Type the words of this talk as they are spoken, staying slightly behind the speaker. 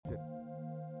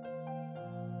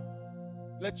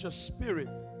Let your spirit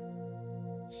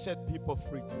set people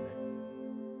free today.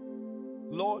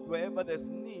 Lord, wherever there's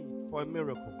need for a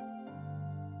miracle,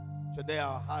 today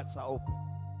our hearts are open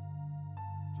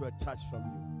to a touch from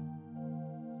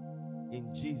you.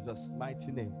 In Jesus'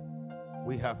 mighty name,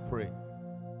 we have prayed.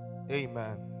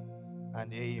 Amen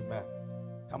and amen.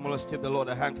 Come on, let's give the Lord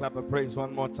a hand clap of praise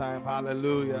one more time.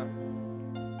 Hallelujah.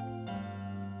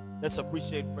 Let's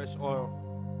appreciate fresh oil.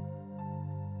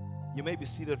 You may be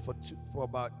seated for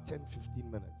about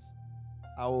 10-15 minutes.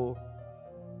 I will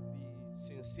be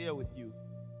sincere with you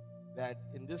that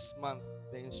in this month,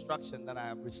 the instruction that I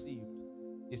have received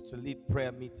is to lead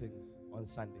prayer meetings on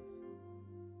Sundays.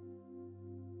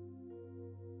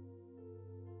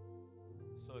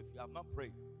 So if you have not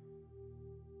prayed,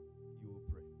 you will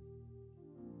pray.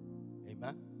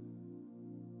 Amen.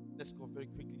 Let's go very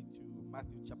quickly to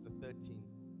Matthew chapter 13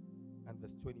 and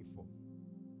verse 24.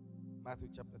 Matthew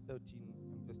chapter 13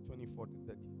 and verse 24 to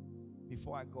 30.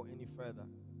 Before I go any further,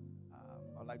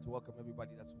 I'd like to welcome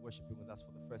everybody that's worshiping with us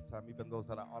for the first time, even those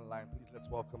that are online. Please let's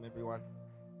welcome everyone.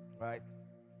 Right?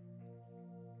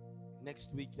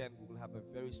 Next weekend, we will have a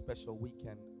very special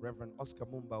weekend. Reverend Oscar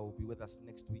Mumba will be with us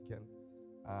next weekend.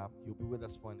 He'll be with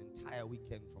us for an entire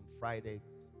weekend from Friday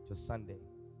to Sunday.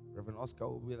 Reverend Oscar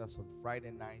will be with us on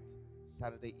Friday night,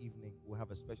 Saturday evening. We'll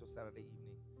have a special Saturday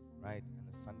evening, right? And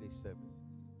a Sunday service.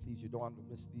 Please, you don't want to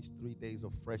miss these 3 days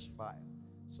of fresh fire.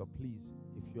 So please,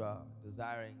 if you are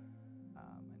desiring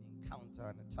an encounter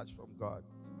and a touch from God,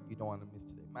 you don't want to miss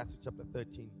today. Matthew chapter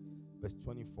 13, verse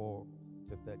 24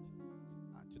 to 30.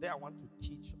 Today I want to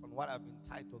teach on what I've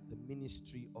entitled the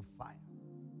ministry of fire.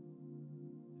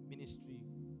 The ministry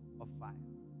of fire.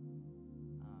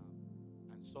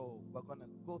 And so we're going to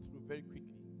go through very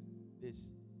quickly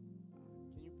this.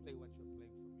 Can you play what you're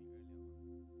playing for me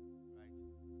earlier on? Right?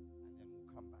 And then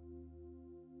we'll come back.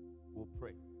 We'll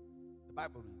pray. The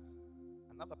Bible reads,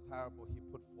 another parable he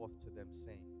put forth to them,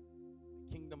 saying,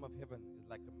 the kingdom of heaven is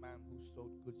like a man who sowed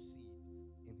good seed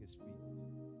in his field.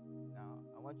 Now,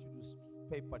 I want you to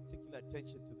pay particular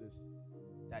attention to this,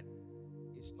 that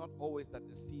it's not always that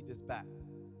the seed is bad,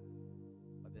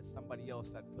 but there's somebody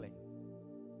else at play.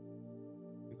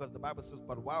 Because the Bible says,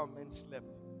 but while men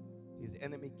slept, his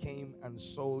enemy came and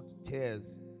sowed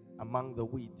tares among the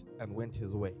wheat and went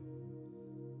his way.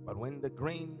 But when the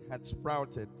grain had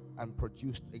sprouted and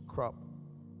produced a crop,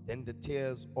 then the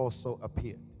tares also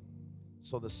appeared.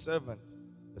 So the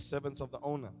servants of the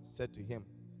owner said to him,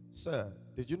 Sir,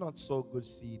 did you not sow good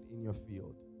seed in your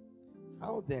field?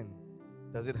 How then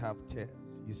does it have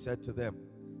tares? He said to them,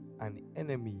 an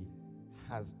enemy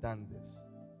has done this.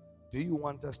 Do you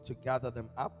want us to gather them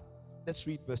up? Let's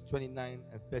read verse 29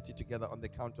 and 30 together on the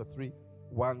count of 3.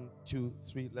 1, 2,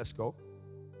 3, let's go.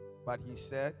 But he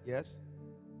said, yes.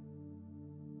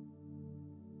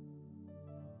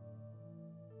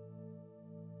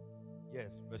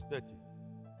 Yes, verse 30.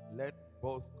 Let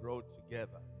both grow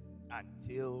together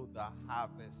until the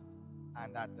harvest,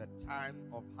 and at the time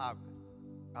of harvest,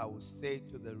 I will say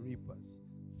to the reapers,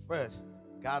 first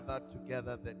gather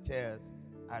together the tares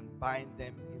and bind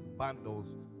them in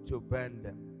bundles to burn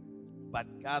them, but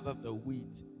gather the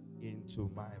wheat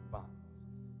into my barns.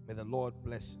 May the Lord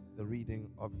bless the reading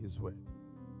of his word.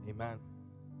 Amen.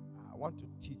 I want to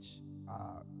teach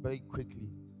very quickly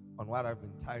on what I've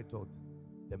entitled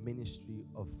the ministry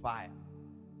of fire,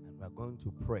 and we're going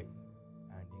to pray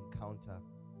and encounter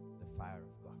the fire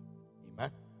of God.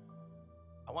 Amen.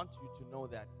 I want you to know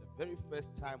that the very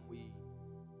first time we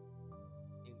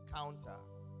encounter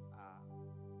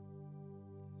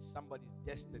somebody's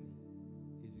destiny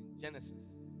is in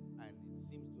Genesis, and it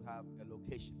seems to have a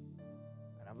location.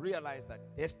 And I've realized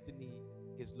that destiny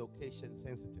is location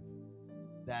sensitive.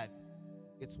 That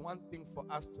it's one thing for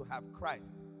us to have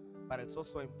Christ, but it's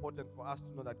also important for us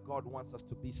to know that God wants us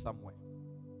to be somewhere.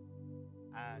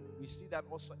 And we see that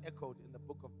also echoed in the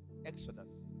book of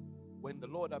Exodus, when the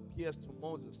Lord appears to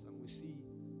Moses, and we see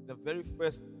the very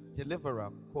first deliverer,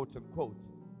 quote unquote,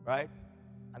 right?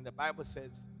 And the Bible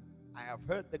says, I have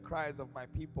heard the cries of my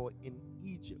people in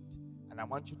Egypt, and I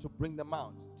want you to bring them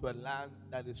out to a land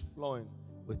that is flowing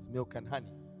with milk and honey.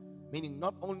 Meaning,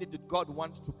 not only did God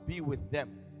want to be with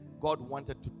them, God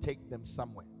wanted to take them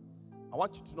somewhere. I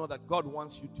want you to know that God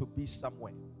wants you to be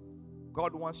somewhere.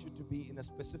 God wants you to be in a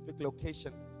specific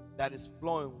location that is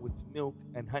flowing with milk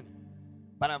and honey.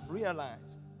 But I've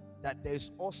realized that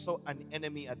there's also an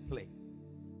enemy at play.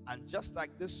 And just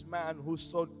like this man who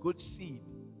sowed good seed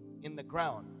in the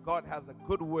ground, God has a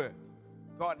good word.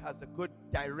 God has a good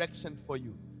direction for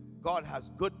you. God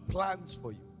has good plans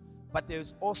for you. But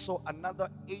there's also another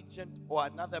agent or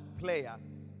another player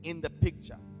in the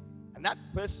picture. And that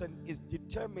person is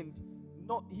determined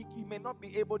he may not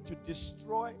be able to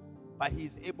destroy, but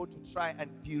he's able to try and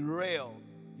derail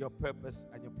your purpose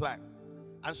and your plan.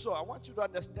 And so I want you to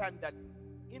understand that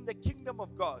in the kingdom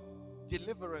of God,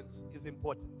 deliverance is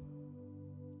important.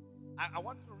 I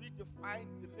want to redefine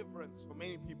deliverance for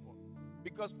many people,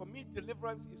 because for me,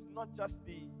 deliverance is not just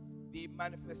the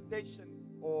manifestation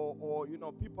or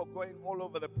people going all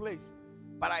over the place,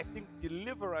 but I think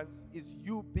deliverance is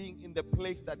you being in the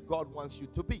place that God wants you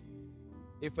to be.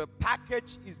 If a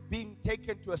package is being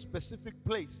taken to a specific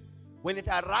place, when it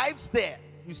arrives there,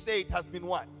 you say it has been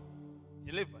what?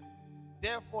 Delivered.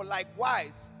 Therefore,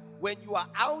 likewise, when you are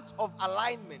out of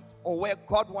alignment or where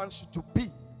God wants you to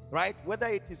be, right? Whether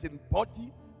it is in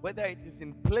body, whether it is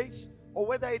in place, or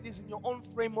whether it is in your own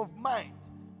frame of mind,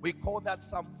 we call that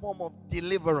some form of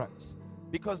deliverance.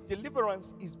 Because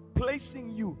deliverance is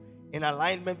placing you in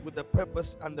alignment with the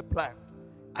purpose and the plan.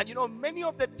 And many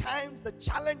of the times the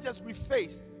challenges we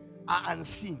face are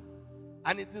unseen.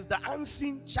 And it is the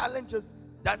unseen challenges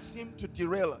that seem to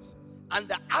derail us. And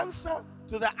the answer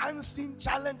to the unseen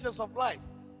challenges of life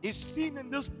is seen in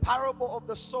this parable of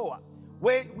the sower,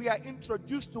 where we are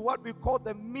introduced to what we call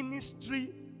the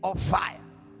ministry of fire.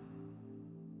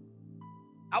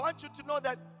 I want you to know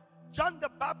that John the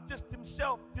Baptist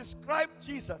himself described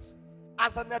Jesus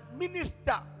as an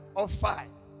administrator of fire.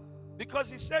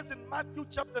 Because he says in Matthew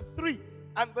chapter 3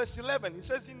 and verse 11, he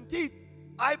says, "Indeed,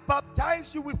 I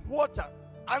baptize you with water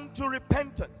unto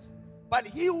repentance. But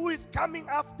he who is coming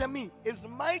after me is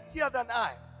mightier than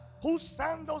I, whose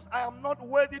sandals I am not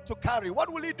worthy to carry."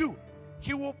 What will he do?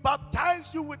 He will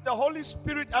baptize you with the Holy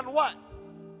Spirit and what?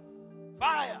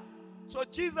 Fire. So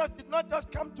Jesus did not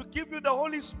just come to give you the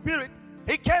Holy Spirit,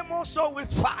 he came also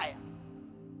with fire.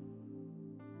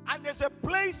 And there's a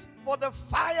place for the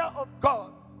fire of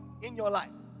God in your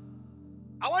life.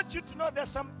 I want you to know there's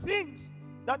some things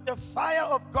that the fire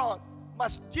of God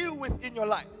must deal with in your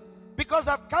life. Because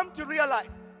I've come to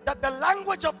realize that the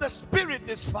language of the Spirit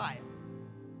is fire.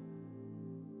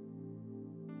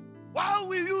 While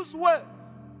we use words,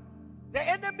 the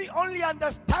enemy only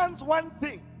understands one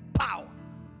thing: power.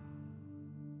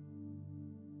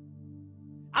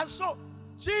 And so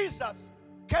Jesus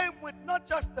came with not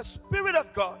just the Spirit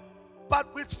of God,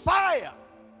 but with fire.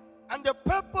 And the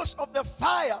purpose of the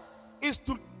fire is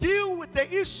to deal with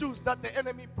the issues that the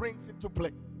enemy brings into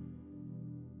play.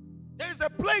 There is a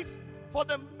place for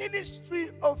the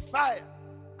ministry of fire.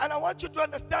 And I want you to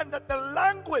understand that the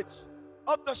language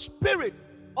of the Spirit,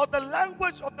 or the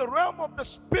language of the realm of the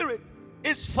Spirit,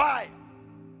 is fire.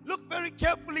 Look very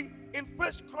carefully in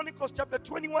 1 Chronicles chapter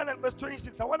 21 and verse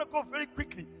 26. I want to go very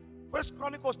quickly. 1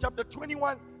 Chronicles chapter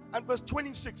 21 and verse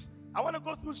 26. I want to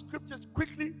go through scriptures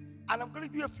quickly, and I'm going to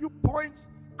give you a few points,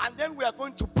 and then we are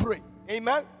going to pray.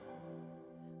 Amen.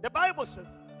 The Bible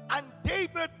says, "And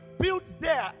David built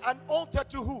there an altar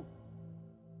to who?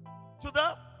 To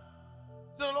the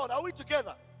Lord." Are we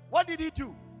together? What did he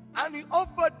do? "And he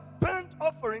offered burnt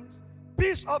offerings,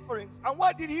 peace offerings." And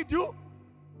what did he do?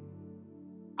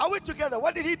 Are we together?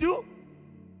 What did he do?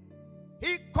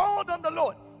 He called on the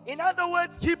Lord. In other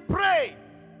words, he prayed.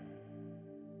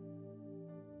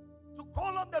 To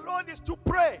call on the Lord is to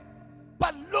pray.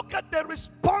 But look at the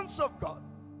response of God.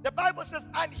 The Bible says,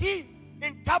 "And he,"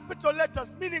 in capital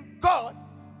letters, meaning God,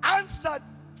 "answered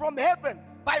from heaven."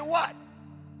 By what?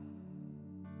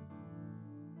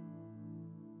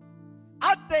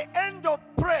 At the end of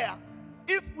prayer,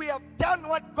 if we have done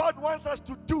what God wants us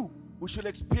to do, we should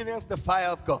experience the fire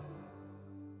of God.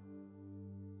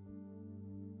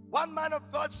 One man of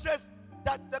God says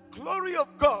that the glory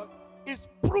of God is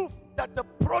proof that the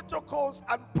protocols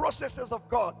and processes of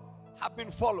God have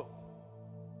been followed.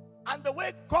 And the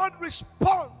way God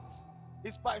responds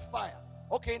is by fire.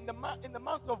 Okay, in the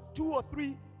mouth of 2 or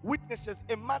 3 witnesses,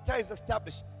 a matter is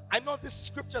established. I know this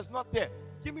scripture is not there.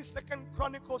 Give me 2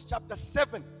 Chronicles chapter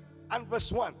 7 and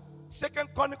verse 1.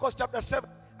 2 Chronicles chapter 7.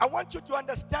 I want you to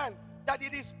understand that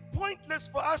it is pointless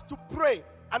for us to pray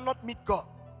and not meet God.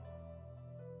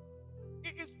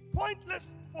 It is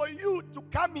pointless for you to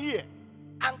come here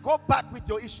and go back with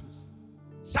your issues.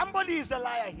 Somebody is a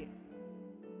liar here.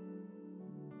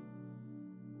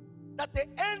 That the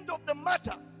end of the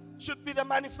matter should be the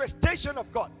manifestation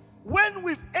of God. When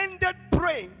we've ended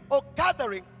praying or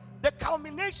gathering, the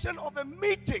culmination of a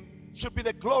meeting should be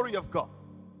the glory of God.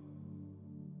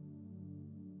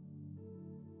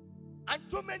 And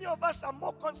too many of us are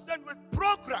more concerned with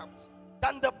programs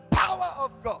than the power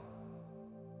of God.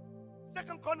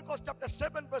 2 Chronicles chapter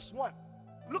 7 verse 1.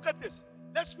 Look at this.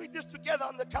 Let's read this together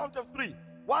on the count of 3.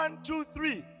 1, 2,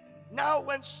 3. Now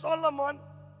when Solomon,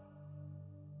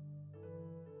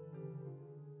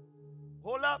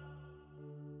 hold up.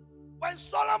 When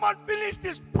Solomon finished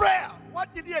his prayer,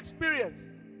 what did he experience?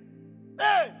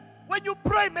 Hey, when you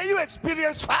pray, may you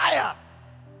experience fire.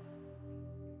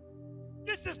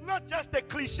 This is not just a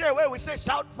cliche where we say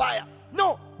shout fire.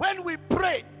 No, when we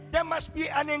pray, there must be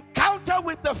an encounter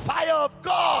with the fire of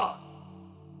God.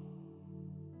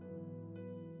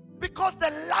 Because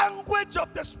the language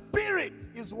of the Spirit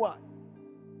is what?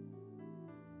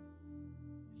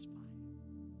 It's fire.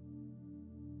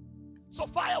 So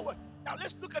fire was. Now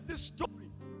let's look at this story.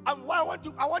 And why I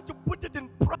want to put it in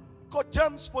practical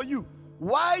terms for you.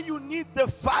 Why you need the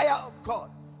fire of God.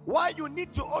 Why you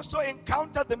need to also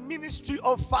encounter the ministry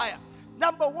of fire.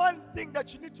 Number one thing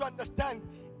that you need to understand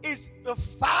is the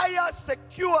fire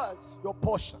secures your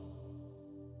portion.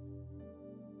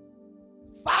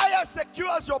 Fire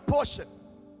secures your portion.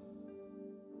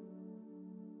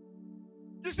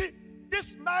 You see,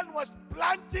 this man was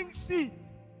planting seed.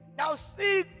 Now,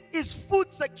 seed is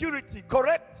food security,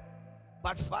 correct?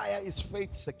 But fire is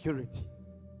faith security.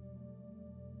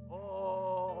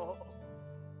 Oh.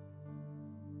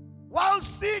 While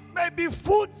seed may be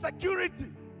food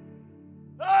security,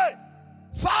 hey,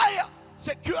 fire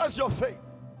secures your faith.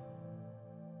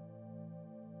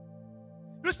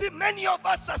 You see, many of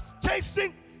us are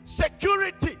chasing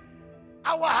security,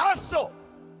 our hustle,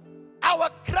 our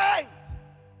grind,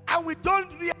 and we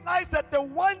don't realize that the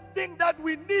one thing that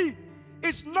we need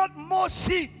is not more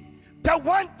seed. The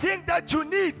one thing that you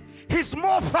need is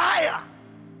more fire.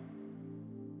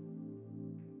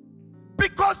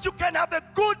 Because you can have a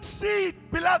good seed,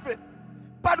 beloved,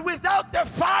 but without the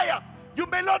fire, you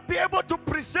may not be able to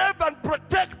preserve and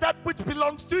protect that which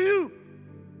belongs to you.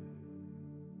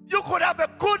 You could have a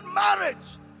good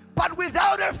marriage, but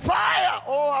without a fire,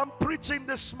 oh, I'm preaching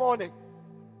this morning.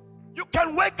 You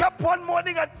can wake up one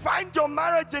morning and find your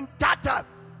marriage in tatters.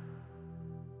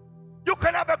 You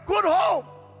can have a good home,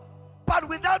 but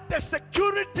without the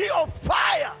security of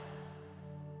fire,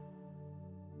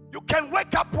 you can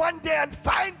wake up one day and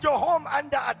find your home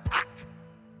under attack.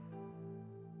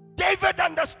 David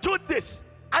understood this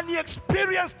and he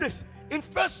experienced this. In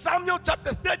 1 Samuel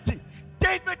chapter 30,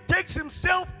 David takes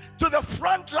himself to the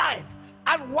front line,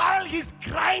 and while he's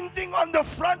grinding on the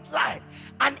front line,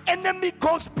 an enemy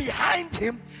goes behind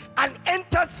him and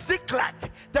enters Ziklag.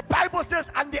 The Bible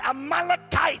says, and the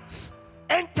Amalekites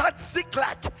entered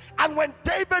Ziklag. And when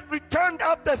David returned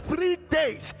after 3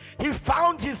 days, he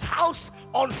found his house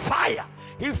on fire.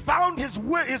 He found his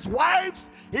wives,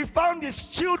 he found his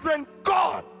children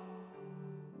gone.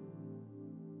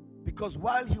 Because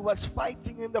while he was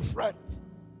fighting in the front,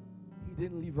 he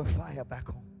didn't leave a fire back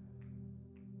home.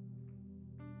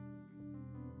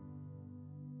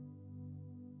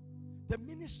 The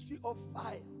ministry of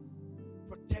fire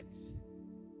protects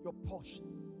your portion.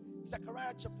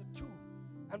 Zechariah chapter 2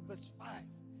 and verse 5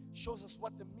 shows us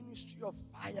what the ministry of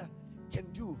fire can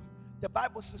do. The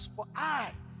Bible says, for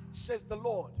I, says the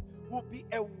Lord, will be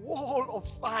a wall of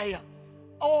fire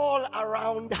all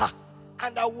around her,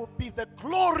 and I will be the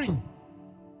glory.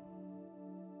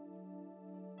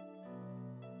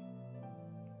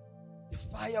 The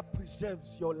fire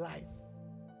preserves your life.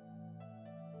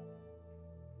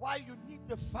 Why you need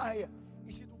the fire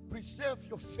is it will preserve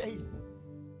your faith.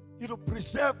 It will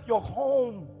preserve your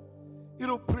home. It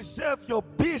will preserve your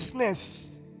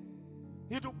business.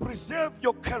 It will preserve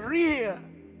your career.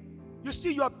 You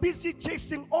see, you are busy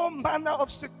chasing all manner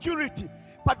of security.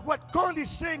 But what God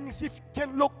is saying is, if you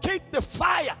can locate the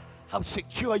fire, I'll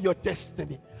secure your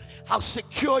destiny. I'll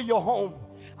secure your home.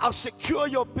 I'll secure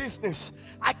your business.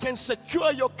 I can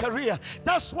secure your career.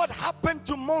 That's what happened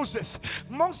to Moses.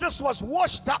 Moses was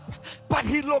washed up, but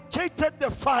he located the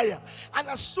fire. And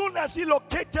as soon as he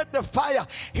located the fire,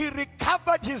 he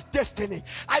recovered his destiny.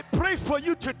 I pray for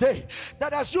you today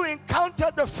that as you encounter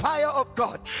the fire of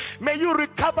God, may you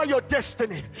recover your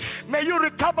destiny. May you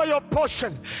recover your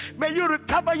portion. May you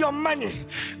recover your money.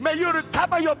 May you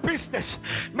recover your business.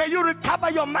 May you recover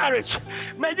your marriage.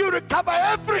 May you recover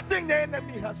everything the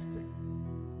enemy has taken.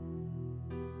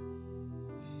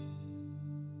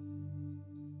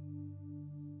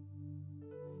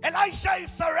 Elisha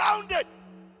is surrounded.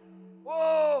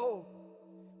 Whoa.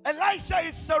 Elisha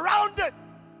is surrounded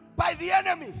by the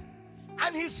enemy.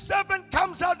 And his servant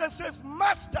comes out and says,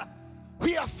 Master,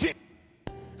 we are finished.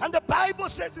 And the Bible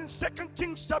says in 2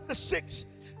 Kings chapter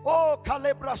 6 Oh,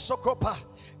 Kalebra Sokopa.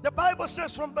 The Bible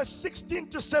says from verse 16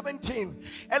 to 17,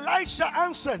 Elisha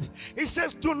answered, he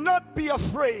says, do not be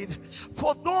afraid,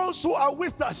 for those who are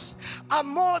with us are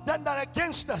more than that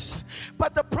against us.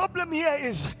 But the problem here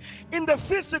is, in the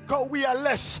physical we are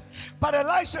less. But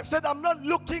Elisha said, I'm not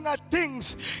looking at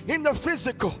things in the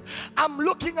physical, I'm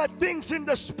looking at things in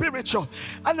the spiritual.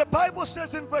 And the Bible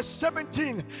says in verse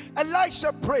 17,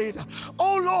 Elisha prayed,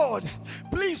 oh Lord,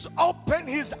 please open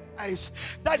his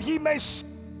eyes that he may see.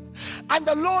 And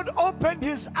the Lord opened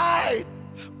his eyes,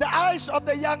 the eyes of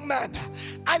the young man,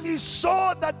 and he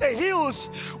saw that the hills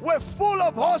were full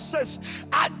of horses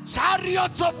and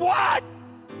chariots of what?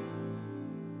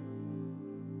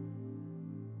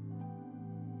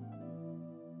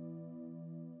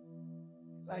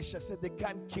 Elisha said, they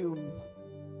can't kill me.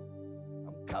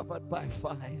 I'm covered by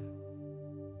fire.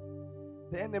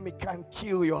 The enemy can't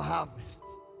kill your harvest.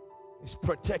 It's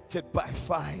protected by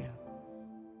fire.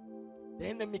 The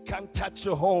enemy can't touch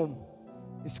your home.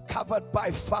 It's covered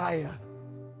by fire.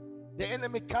 The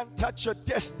enemy can't touch your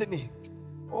destiny.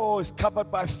 Oh, it's covered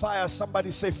by fire.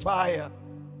 Somebody say fire.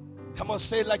 Come on,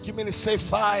 say it like you mean it. Say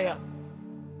fire.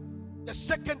 The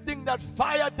second thing that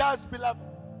fire does, beloved,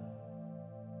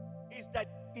 is that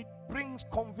it brings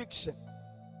conviction.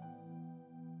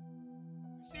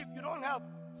 You see, if you don't have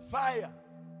fire,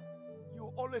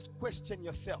 you always question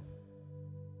yourself.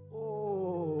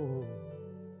 Oh.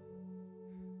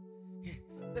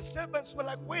 The servants were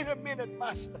like, wait a minute,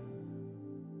 master.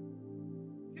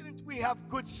 Didn't we have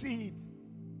good seed?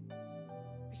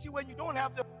 You see, when you don't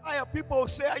have the fire, people will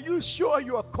say, are you sure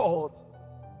you are called?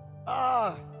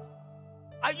 Are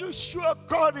you sure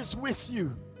God is with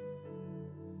you?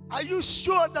 Are you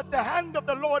sure that the hand of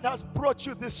the Lord has brought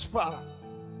you this far?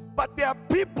 But there are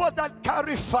people that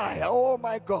carry fire. Oh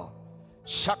my God.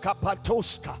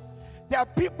 Shakapatoska. There are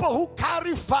people who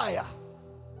carry fire,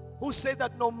 who say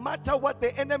that no matter what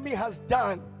the enemy has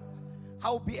done,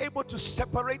 I'll be able to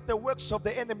separate the works of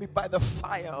the enemy by the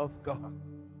fire of God.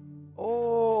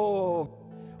 Oh,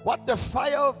 what the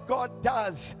fire of God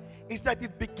does is that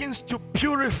it begins to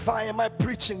purify. Am I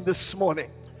preaching this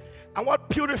morning? And what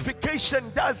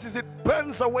purification does is it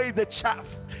burns away the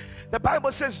chaff. The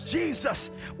Bible says Jesus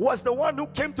was the one who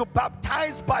came to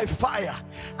baptize by fire.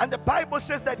 And the Bible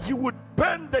says that he would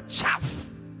burn the chaff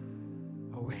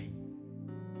away.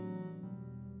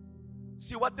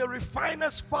 See, what the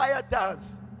refiner's fire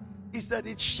does is that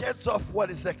it sheds off what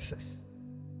is excess.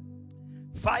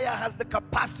 Fire has the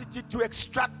capacity to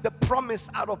extract the promise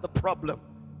out of the problem.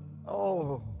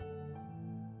 Oh.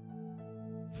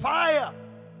 Fire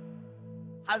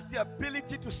has the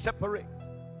ability to separate,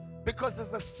 because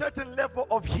there's a certain level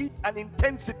of heat and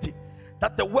intensity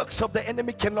that the works of the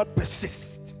enemy cannot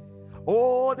persist.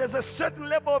 Oh, there's a certain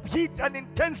level of heat and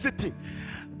intensity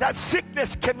that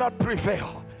sickness cannot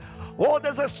prevail. Oh,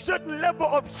 there's a certain level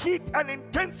of heat and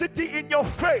intensity in your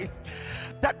faith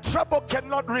that trouble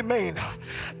cannot remain.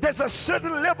 There's a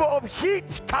certain level of heat,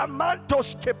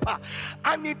 kamantoskepa,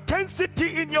 and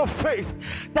intensity in your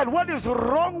faith that what is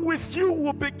wrong with you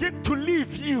will begin to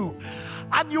leave you,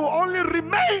 and you only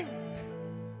remain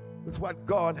with what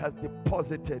God has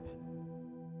deposited.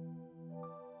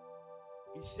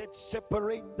 He said,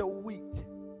 separate the wheat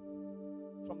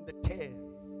from the tares.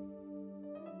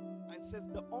 And says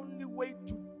the only way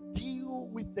to deal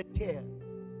with the tares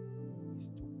is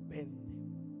to bend them.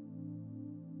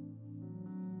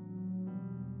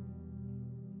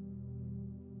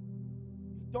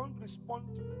 You don't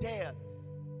respond to tares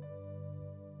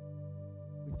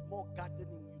with more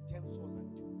gardening utensils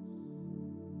and tools.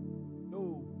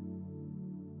 No,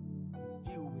 you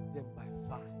deal with them by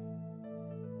fire.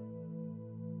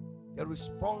 The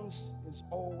response is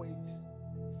always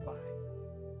fire.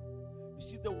 You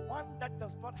see, the one that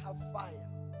does not have fire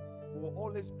will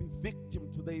always be victim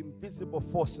to the invisible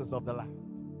forces of the land.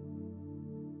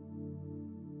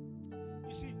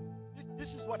 You see,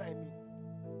 this is what I mean.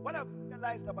 What I've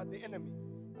realized about the enemy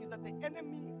is that the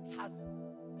enemy has,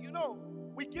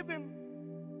 we give him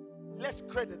less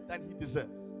credit than he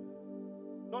deserves.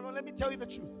 No, let me tell you the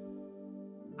truth.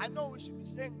 I know we should be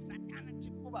saying Satana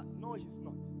Chikuba. No, he's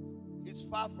not. He's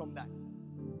far from that.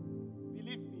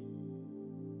 Believe me,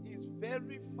 he's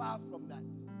very far from that.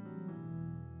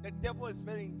 The devil is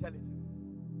very intelligent.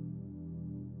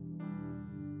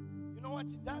 You know what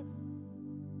he does?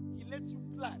 He lets you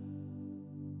plant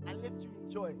and lets you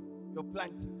enjoy your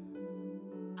planting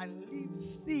and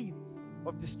leaves seeds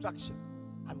of destruction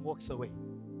and walks away.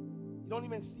 You don't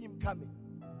even see him coming.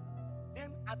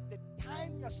 Then at the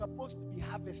time you're supposed to be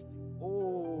harvesting,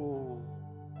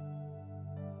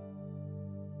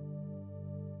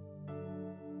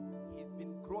 he's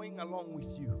been growing along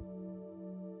with you.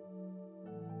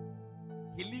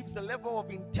 He leaves a level of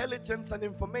intelligence and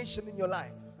information in your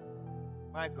life,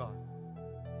 my God,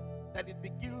 that it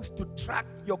begins to track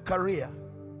your career.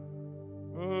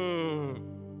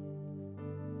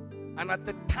 And at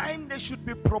the time they should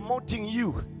be promoting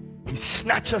you, he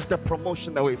snatches the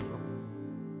promotion away from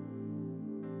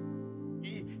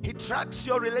you. He tracks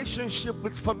your relationship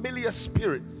with familiar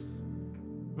spirits.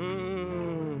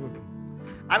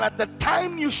 And at the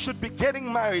time you should be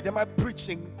getting married, am I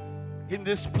preaching in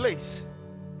this place?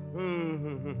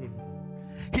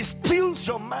 He steals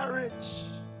your marriage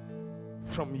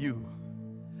from you.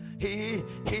 He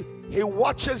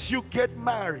watches you get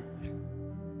married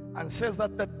and says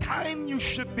that the time you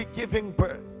should be giving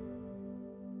birth.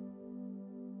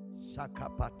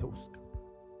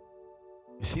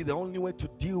 You see, the only way to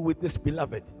deal with this,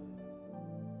 beloved,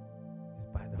 is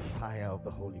by the fire of the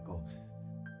Holy Ghost.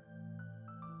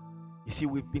 You see,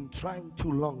 we've been trying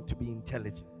too long to be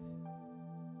intelligent.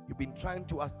 You've been trying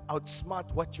to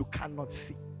outsmart what you cannot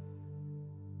see.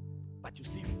 But you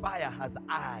see, fire has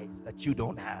eyes that you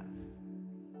don't have.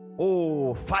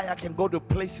 Oh, fire can go to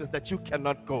places that you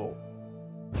cannot go.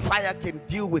 Fire can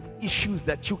deal with issues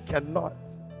that you cannot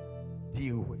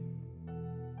deal with.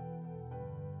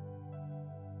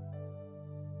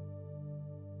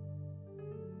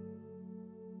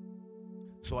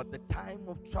 So at the time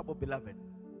of trouble, beloved,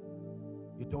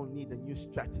 you don't need a new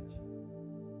strategy.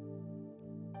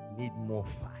 You need more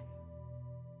fire.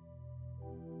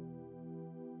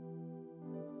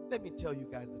 Let me tell you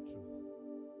guys the truth.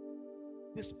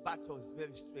 This battle is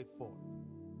very straightforward.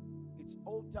 It's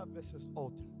altar versus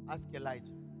altar. Ask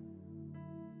Elijah.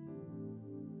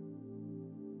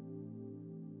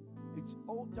 It's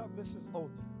altar versus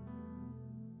altar.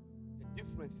 The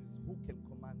difference is who can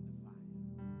command the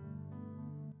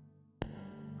fire.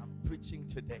 I'm preaching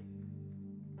today.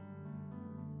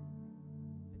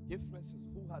 The difference is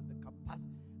who has the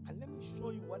capacity. And let me show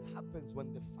you what happens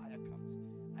when the fire comes.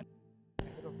 And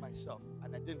ahead of myself,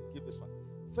 and I didn't give this one.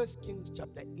 1 Kings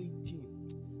chapter 18,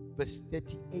 verse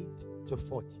 38 to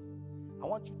 40. I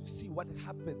want you to see what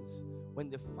happens when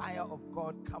the fire of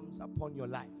God comes upon your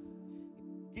life.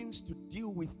 It begins to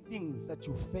deal with things that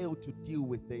you failed to deal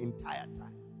with the entire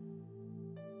time.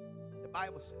 The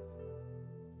Bible says,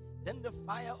 then the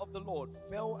fire of the Lord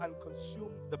fell and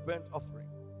consumed the burnt offering,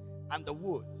 and the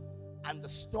wood, and the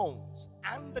stones,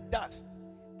 and the dust,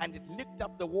 and it licked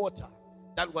up the water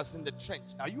that was in the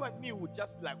trench. Now you and me would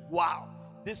just be like, wow,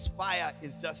 this fire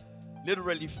is just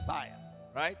literally fire,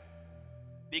 right?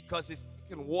 Because it's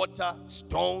taking water,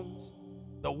 stones,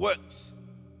 the works.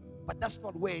 But that's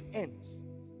not where it ends.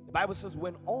 The Bible says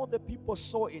when all the people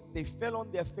saw it, they fell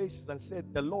on their faces and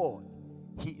said, the Lord,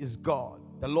 He is God.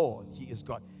 The Lord, He is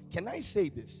God. Can I say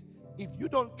this? If you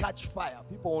don't catch fire,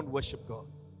 people won't worship God.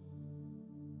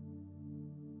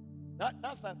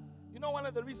 That's one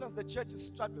of the reasons the church is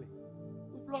struggling.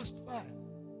 We've lost fire.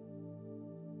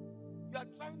 You are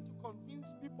trying to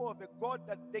convince people of a God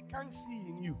that they can't see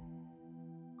in you.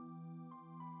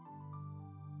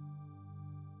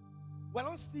 We're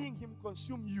not seeing Him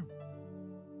consume you.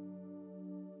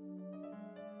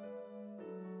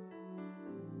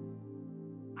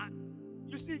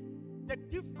 You see, the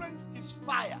difference is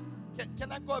fire.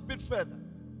 Can I go a bit further?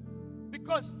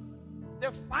 Because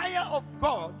the fire of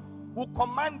God will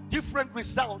command different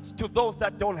results to those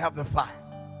that don't have the fire.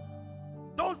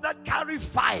 Those that carry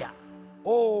fire,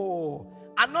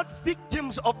 are not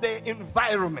victims of their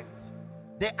environment.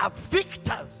 They are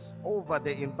victors over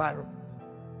the environment.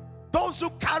 Those who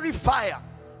carry fire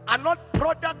are not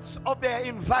products of their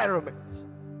environment.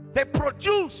 They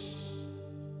produce.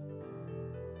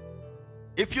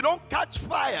 If you don't catch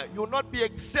fire, you will not be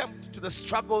exempt to the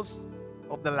struggles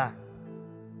of the land.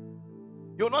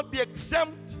 You will not be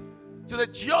exempt to the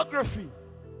geography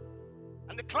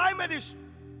and the climate issue.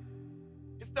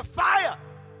 It's the fire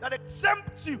that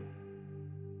exempts you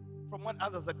from what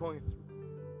others are going through.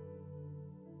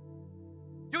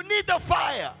 You need the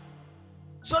fire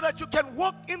so that you can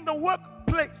walk in the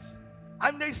workplace.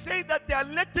 And they say that they are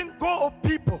letting go of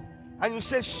people. And you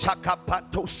say,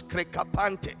 Shakapatos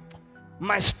Krekapante.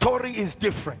 My story is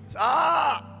different.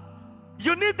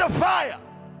 You need the fire.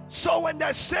 So when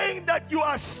they're saying that you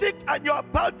are sick and you're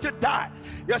about to die,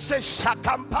 you say,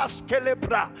 Shakampas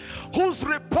Kelebra. Whose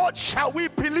report shall we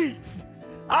believe?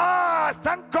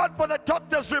 Thank God for the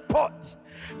doctor's report.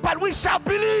 But we shall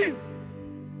believe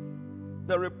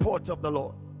the report of the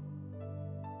Lord.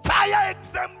 Fire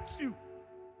exempts you.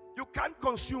 You can't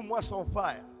consume what's on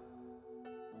fire.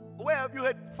 Where have you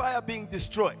had fire being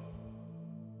destroyed?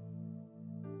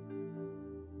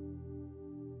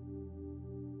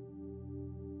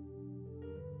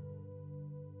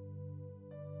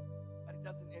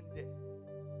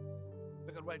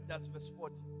 us verse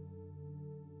 40.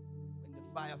 When the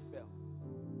fire fell,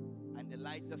 and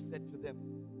Elijah said to them,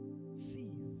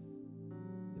 seize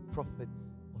the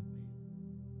prophets of Baal.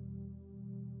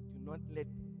 Do not let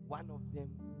one of them.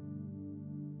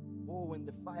 Oh, when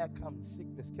the fire comes,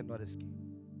 sickness cannot escape.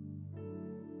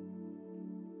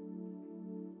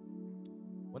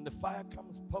 When the fire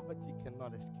comes, poverty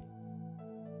cannot escape.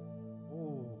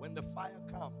 Oh, when the fire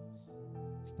comes,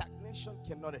 stagnation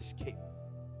cannot escape.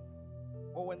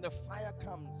 Or when the fire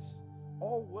comes,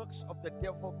 all works of the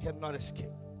devil cannot escape.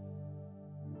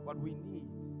 What we need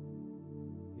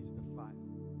is the fire.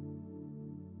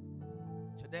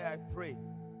 Today I pray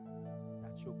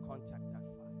that you'll contact that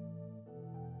fire.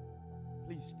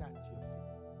 Please stand to your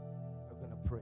feet. We're going to pray.